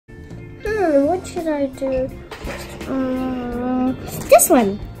What should I do? This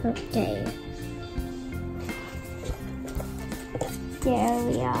one. Okay. There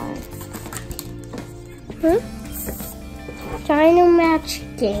we are. Dino match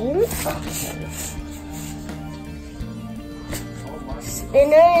game.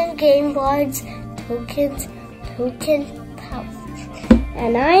 Spinner, game boards, tokens, token pouch.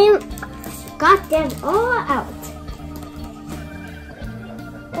 And I got them all out.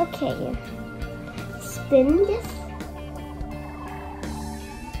 Okay. Spin this.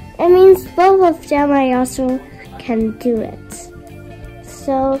 That means both of them I also can do it.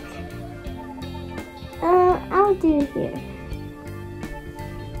 So I'll do here.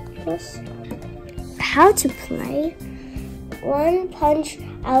 First, how to play. One, punch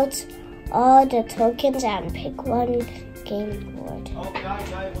out all the tokens and pick one game board.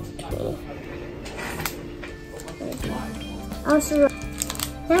 Okay. Also,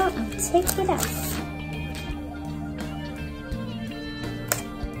 now I'll take it out.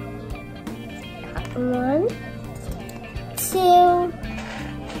 One, two.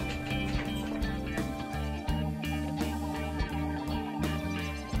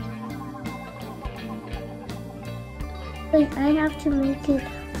 Wait, I have to make it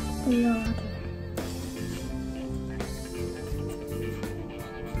in order.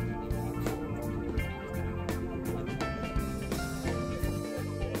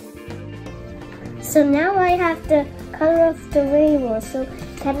 So now I have the color of the rainbow. So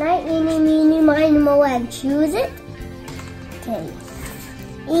can I eeny, meeny, miny, moe and choose it? Okay.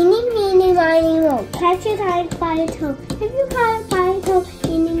 Eeny, meeny, miny, moe. Catch it high by a toe. If you can't by a toe,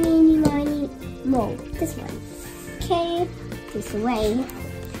 eeny, meeny, miny, moe. This one. Okay, this way.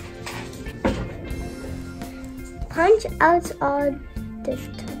 Punch out all the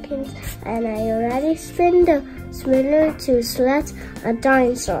tokens, and I already spin the spinner to select a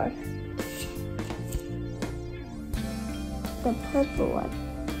dinosaur. The purple one.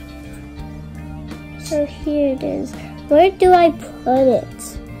 So here it is. Where do I put it?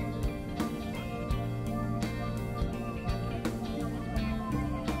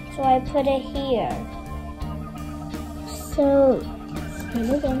 So I put it here. So, spin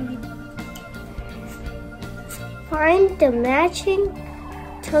it in. Find the matching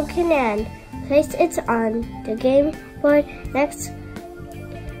token and place it on the game board next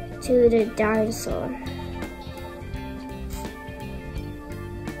to the dinosaur.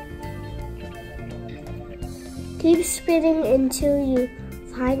 Keep spinning until you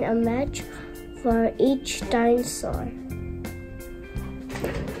find a match for each dinosaur.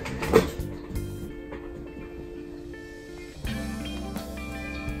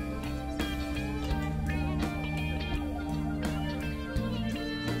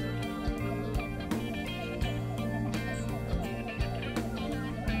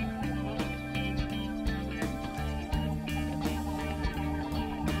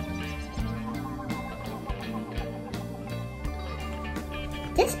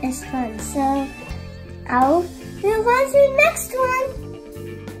 This is fun, so I'll move on to the next one.